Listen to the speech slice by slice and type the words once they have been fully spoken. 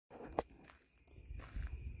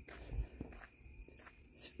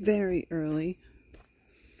It's very early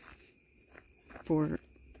for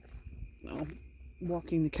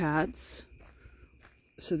walking the cats.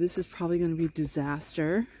 So this is probably going to be a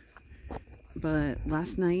disaster. But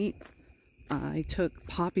last night I took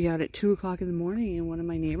Poppy out at 2 o'clock in the morning, and one of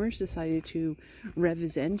my neighbors decided to rev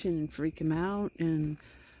his engine and freak him out. And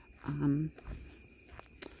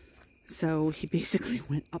so he basically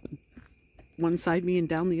went up one side me and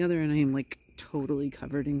down the other, and I am like totally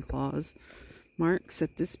covered in claws marks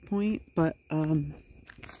at this point. But I don't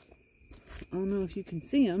know if you can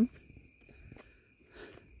see him.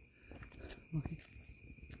 Okay.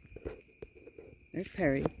 There's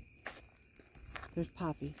Perry. There's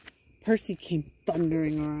Poppy. Percy came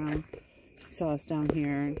thundering around. He saw us down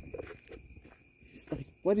here. He's like,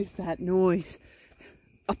 what is that noise?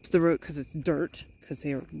 Up the road, because it's dirt, because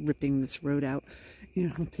they are ripping this road out, you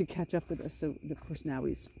know, to catch up with us. So, of course, now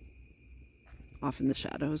he's off in the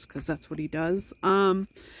shadows, because that's what he does.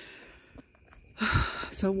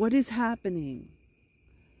 So what is happening?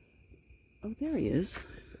 Oh, there he is.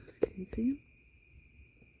 Can you see him?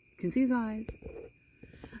 You can see his eyes.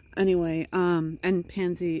 Anyway, and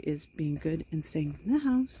Pansy is being good and staying in the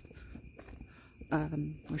house,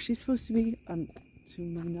 where she's supposed to be, to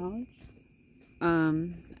my knowledge,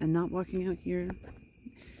 and not walking out here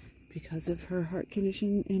because of her heart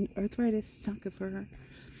condition and arthritis. It's not good for her.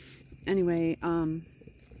 Anyway,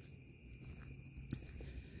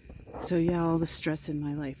 so yeah, all the stress in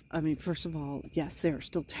my life. I mean, first of all, yes, they're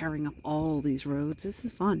still tearing up all these roads. This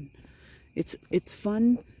is fun. It's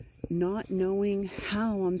fun not knowing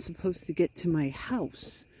how I'm supposed to get to my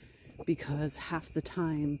house, because half the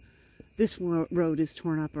time this road is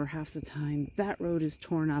torn up, or half the time that road is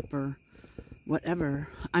torn up, or whatever.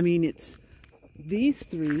 I mean, it's these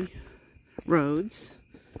 3 roads,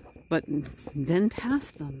 but then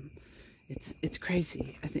past them, it's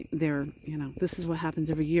crazy. I think they're, you know, this is what happens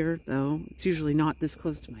every year, though. It's usually not this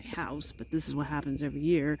close to my house, but this is what happens every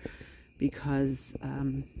year, because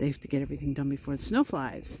they have to get everything done before the snow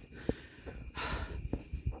flies.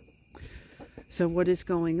 So what is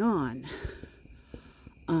going on?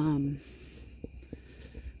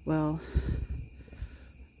 Well,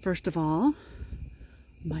 first of all,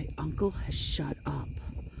 my uncle has shut up,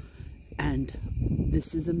 and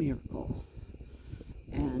this is a miracle.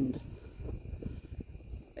 And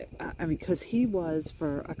I mean, because he was,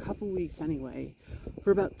 for a couple weeks anyway,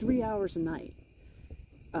 for about 3 hours a night,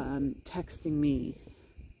 texting me,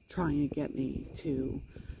 trying to get me to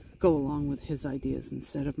go along with his ideas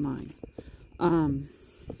instead of mine, and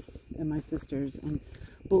my sisters, and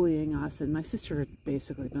bullying us. And my sister had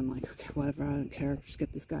basically been like, okay, whatever, I don't care, just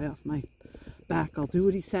get this guy off my back, I'll do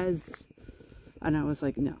what he says. And I was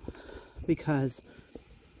like, no, because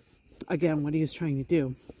again, what he was trying to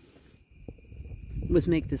do was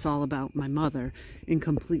make this all about my mother and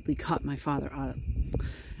completely cut my father out.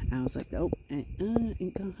 And I was like, nope,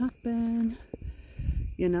 ain't gonna happen.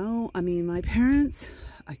 You know, I mean, my parents,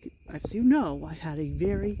 as you know, I've had a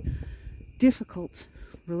very difficult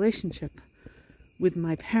relationship with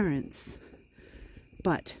my parents,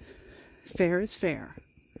 but fair is fair.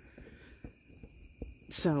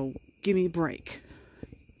 So give me a break,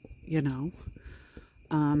 you know.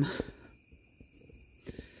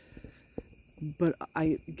 But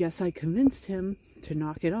I guess I convinced him to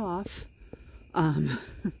knock it off. And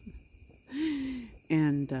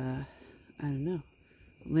I don't know.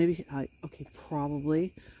 Maybe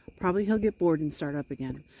probably he'll get bored and start up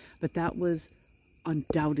again. But that was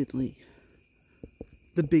undoubtedly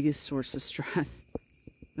the biggest source of stress.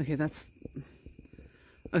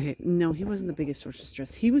 Okay, no, he wasn't the biggest source of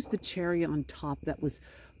stress. He was the cherry on top that was,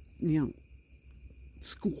 you know,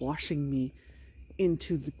 squashing me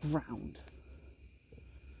into the ground.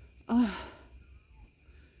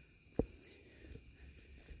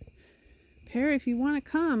 Perry, if you want to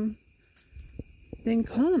come, then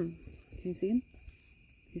come. Can you see him?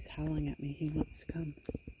 He's howling at me. He wants to come.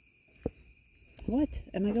 What?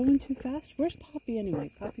 Am I going too fast? Where's Poppy anyway?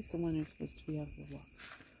 Poppy's the one who's supposed to be out for a walk.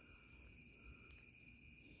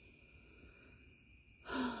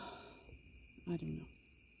 I don't know.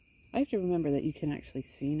 I have to remember that you can actually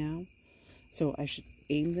see now. So I should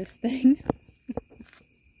aim this thing.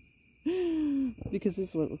 Because this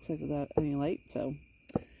is what it looks like without any light. So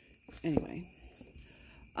anyway.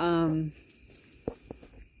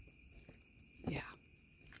 Yeah.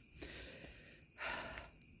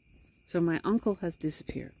 So my uncle has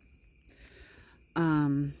disappeared. For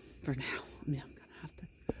now. I mean,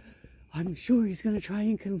 I'm sure he's gonna try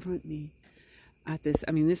and confront me at this.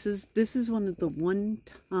 I mean, this is one of the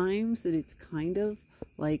times that it's kind of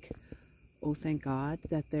like, oh, thank God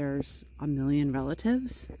that there's a million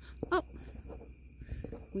relatives. Oh,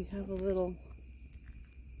 we have a little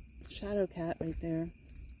shadow cat right there.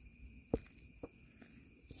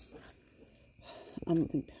 I don't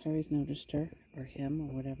think Perry's noticed her, or him,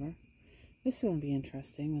 or whatever. This is going to be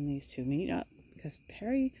interesting when these two meet up, because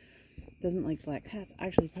Perry doesn't like black cats.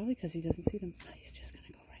 Actually, probably because he doesn't see them. Oh, he's just going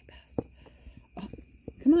to go right past. Oh,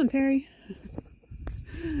 come on, Perry.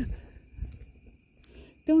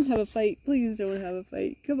 Don't have a fight. Please don't have a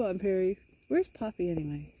fight. Come on, Perry. Where's Poppy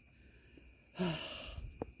anyway?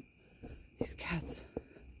 These cats.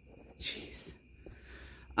 Jeez.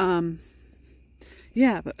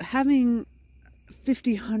 Yeah, but having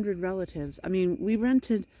 50, 100 relatives. I mean, we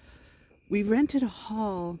rented a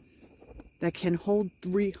hall that can hold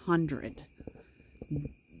 300.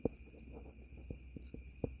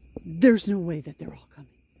 There's no way that they're all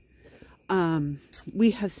coming.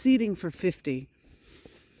 We have seating for 50.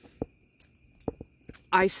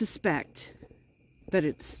 I suspect that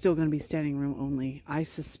it's still going to be standing room only. I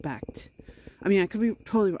suspect. I mean, I could be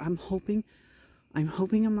totally wrong. I'm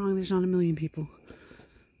hoping I'm wrong. There's not a million people.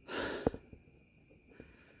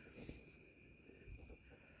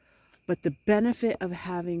 But the benefit of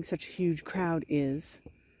having such a huge crowd is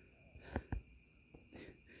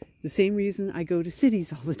the same reason I go to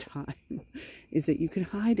cities all the time, is that you can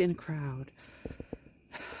hide in a crowd.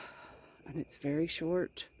 And it's very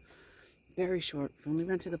short. Very short. We only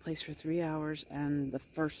rented the place for 3 hours, and the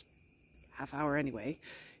first half hour anyway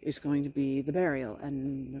is going to be the burial.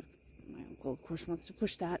 And my uncle, of course, wants to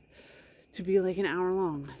push that to be like an hour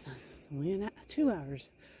long. It's only 2 hours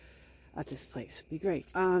at this place. It'd be great.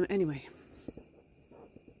 Anyway.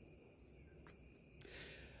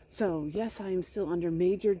 So, yes, I am still under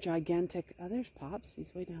major, gigantic, there's Pops,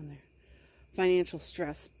 he's way down there, financial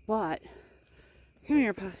stress, but, come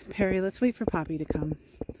here, Perry, let's wait for Poppy to come.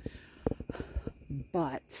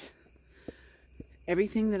 But,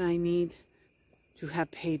 everything that I need to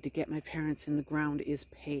have paid to get my parents in the ground is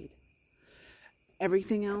paid.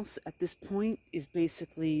 Everything else at this point is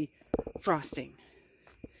basically frosting.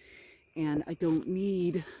 And I don't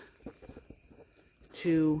need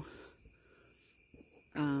to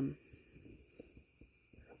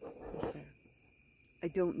I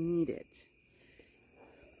don't need it.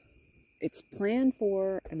 It's planned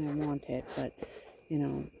for and I want it, but you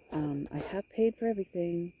know, I have paid for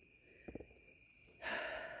everything.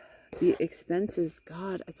 The expenses,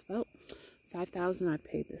 God, it's about $5,000 I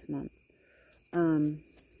paid this month.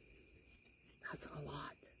 That's a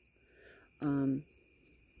lot. And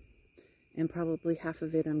probably half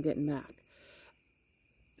of it I'm getting back.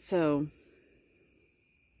 So,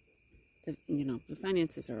 the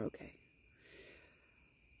finances are okay.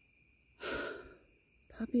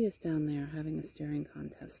 Poppy is down there having a staring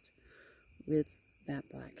contest with that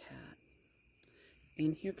black cat.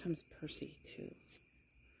 And here comes Percy, too.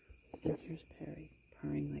 And here's Perry,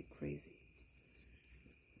 purring like crazy.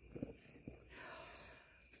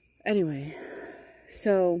 Anyway,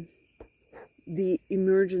 so the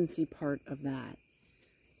emergency part of that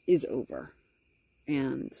is over.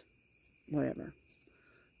 And whatever.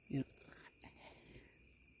 You know.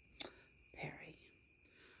 Perry,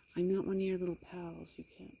 I'm not one of your little pals. You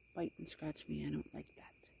can't bite and scratch me. I don't like that.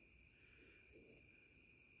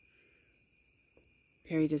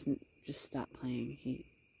 Perry doesn't just stop playing. He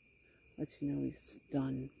lets you know he's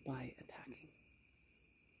done by attacking.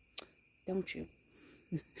 Don't you?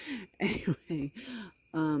 Anyway,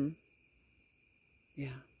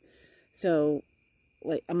 yeah. So,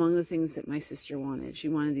 like, among the things that my sister wanted, she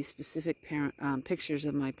wanted these specific pictures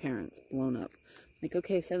of my parents blown up. Like,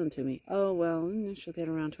 okay, send them to me. Oh, well, she'll get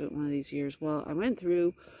around to it one of these years. Well,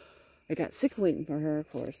 I got sick of waiting for her,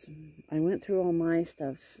 of course. I went through all my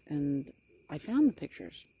stuff, and I found the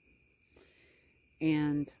pictures.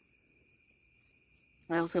 And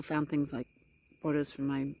I also found things like photos from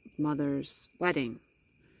my mother's wedding.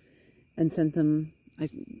 And I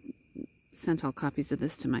sent all copies of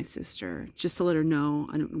this to my sister, just to let her know,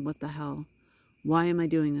 I don't know what the hell. Why am I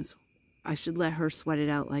doing this? I should let her sweat it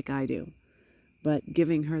out like I do. But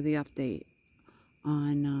giving her the update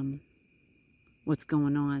on what's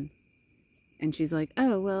going on. And she's like,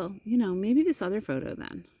 oh, well, maybe this other photo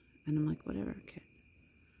then. And I'm like, whatever, okay.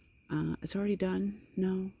 It's already done.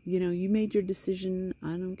 No, you made your decision.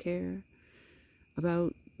 I don't care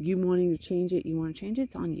about you wanting to change it. You want to change it,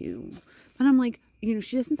 it's on you. But I'm like,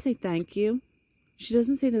 she doesn't say thank you. She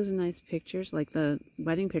doesn't say those are nice pictures, like the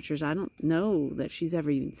wedding pictures. I don't know that she's ever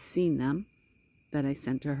even seen them that I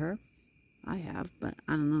sent to her. I have, but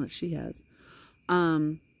I don't know that she has.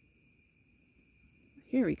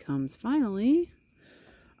 Here he comes, finally.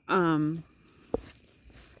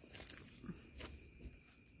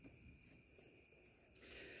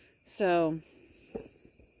 So,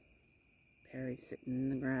 Harry sitting in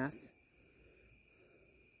the grass.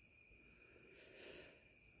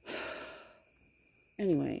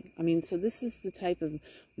 Anyway, I mean, so this is the type of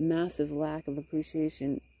massive lack of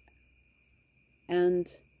appreciation, and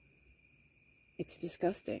it's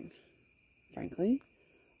disgusting, frankly,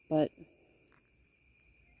 but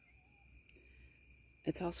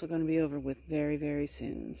it's also going to be over with very, very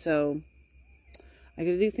soon. So I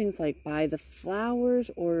got to do things like buy the flowers,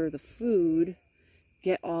 order the food,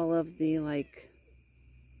 get all of the, like,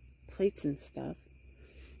 plates and stuff,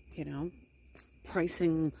 you know,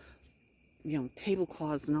 pricing, you know,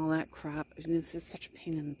 tablecloths and all that crap. This is such a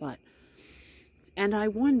pain in the butt. And I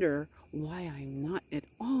wonder why I'm not at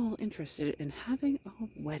all interested in having a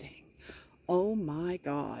wedding. Oh my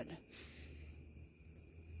God.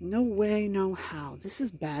 No way, no how. This is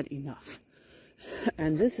bad enough.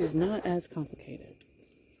 And this is not as complicated.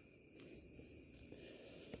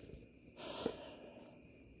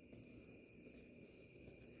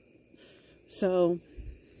 So,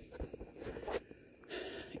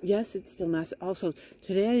 yes, it's still messy. Also,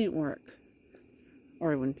 today I didn't work,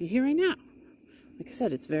 or I wouldn't be here right now. Like I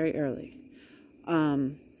said, it's very early.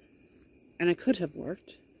 And I could have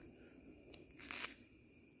worked.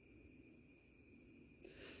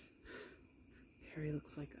 Harry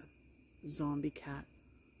looks like a zombie cat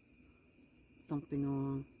thumping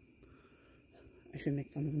along. I should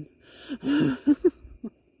make fun of him.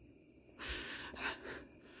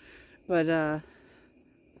 But,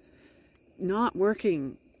 not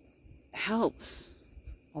working helps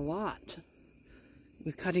a lot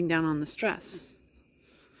with cutting down on the stress.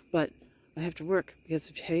 But I have to work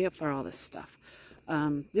because I pay up for all this stuff.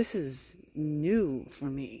 This is new for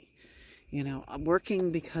me. You know,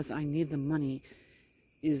 working because I need the money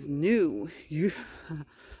is new. You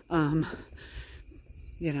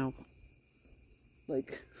know,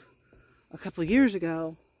 like a couple of years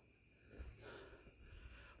ago,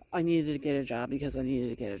 I needed to get a job because I needed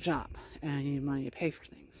to get a job and I needed money to pay for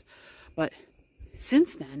things. But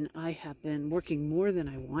since then, I have been working more than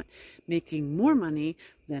I want, making more money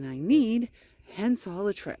than I need, hence all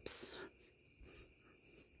the trips.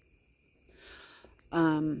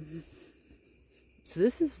 So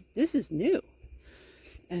this is new.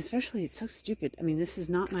 And especially, it's so stupid. I mean, this is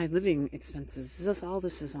not my living expenses. All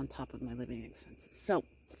this is on top of my living expenses. So,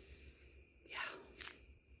 yeah.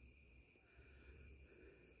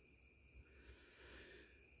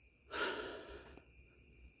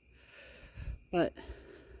 But,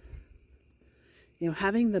 you know,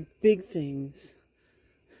 having the big things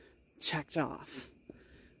checked off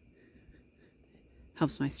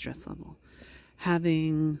helps my stress level.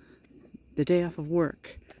 Having the day off of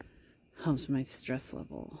work helps my stress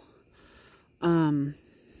level.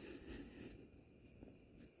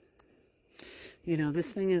 You know,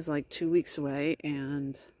 this thing is like 2 weeks away,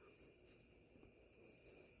 and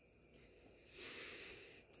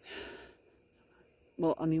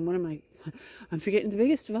well, I mean, I'm forgetting the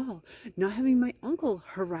biggest of all. Not having my uncle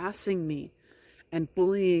harassing me and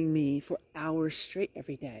bullying me for hours straight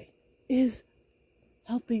every day is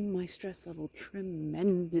helping my stress level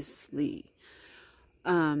tremendously.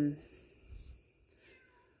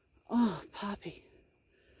 Oh, Poppy.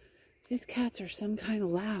 These cats are some kind of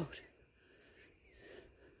loud.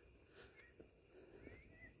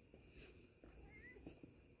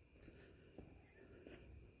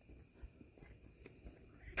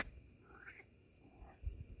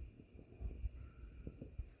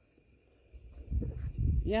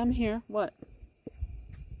 Yeah, I'm here. What?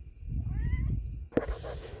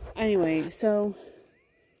 Anyway, so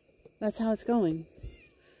that's how it's going.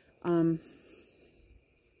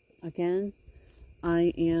 Again,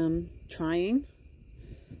 I am trying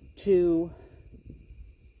to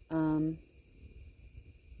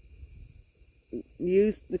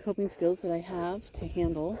use the coping skills that I have to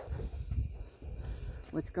handle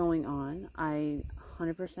what's going on. I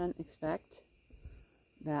 100% expect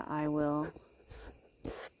that I will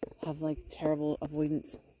have like terrible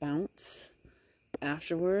avoidance bounce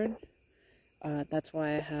afterward. That's why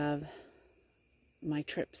I have my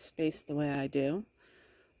trips spaced the way I do.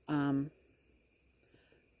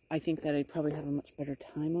 I think that I'd probably have a much better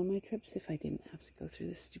time on my trips if I didn't have to go through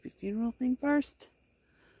this stupid funeral thing first.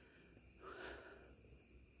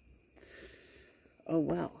 Oh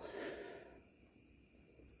well.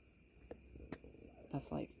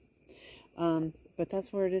 That's life. But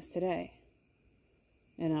that's where it is today.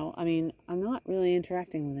 You know, I mean, I'm not really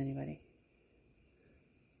interacting with anybody.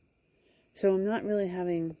 So I'm not really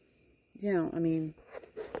having, you know, I mean,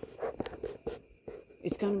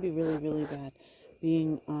 it's going to be really, really bad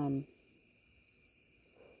being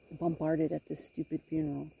bombarded at this stupid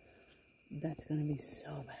funeral. That's going to be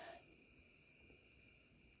so bad.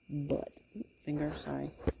 But, finger,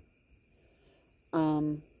 sorry.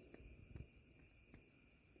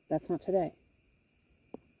 That's not today.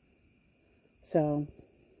 So,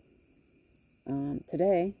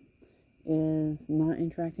 today is not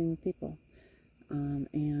interacting with people.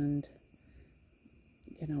 And,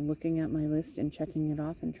 looking at my list and checking it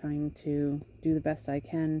off and trying to do the best I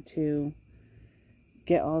can to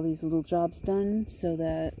get all these little jobs done so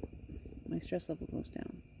that my stress level goes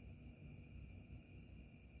down.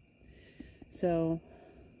 So,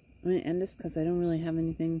 I'm going to end this because I don't really have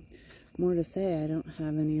anything more to say. I don't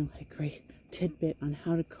have any great tidbit on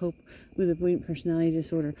how to cope with avoidant personality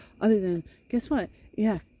disorder other than, guess what?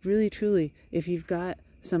 Yeah, really truly, if you've got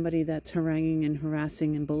somebody that's haranguing and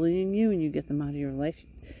harassing and bullying you and you get them out of your life,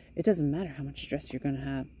 it doesn't matter how much stress you're going to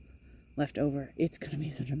have left over. It's going to be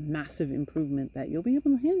such a massive improvement that you'll be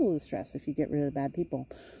able to handle the stress if you get rid of bad people.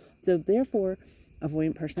 So therefore,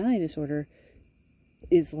 avoidant personality disorder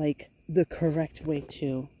is like the correct way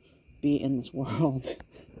to be in this world.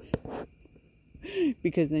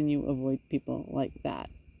 Because then you avoid people like that.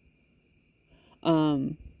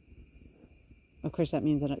 Of course, that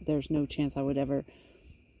means that there's no chance I would ever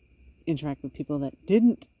interact with people that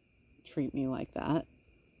didn't treat me like that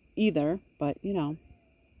either. But,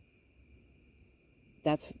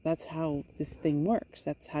 that's how this thing works.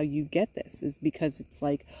 That's how you get this, is because it's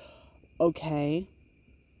like, okay,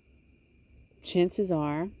 chances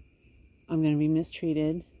are I'm going to be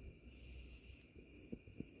mistreated.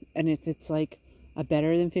 And if it's like a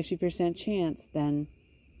better than 50% chance, then,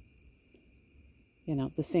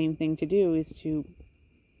 the same thing to do is to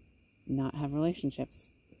not have relationships.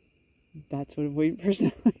 That's what avoidant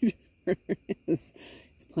personality disorder is.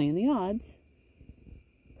 It's playing the odds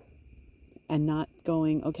and not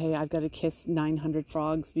going, okay, I've got to kiss 900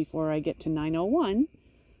 frogs before I get to 901.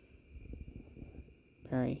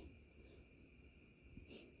 Perry.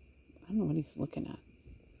 I don't know what he's looking at.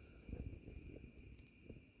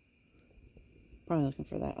 Probably looking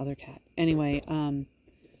for that other cat. Anyway,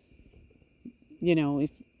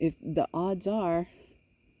 if the odds are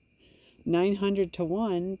 900 to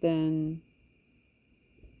 1, then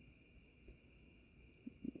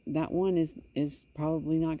that one is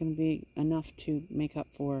probably not going to be enough to make up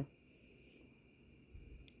for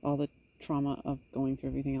all the trauma of going through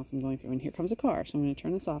everything else I'm going through. And here comes a car, so I'm going to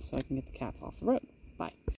turn this off so I can get the cats off the road. Bye.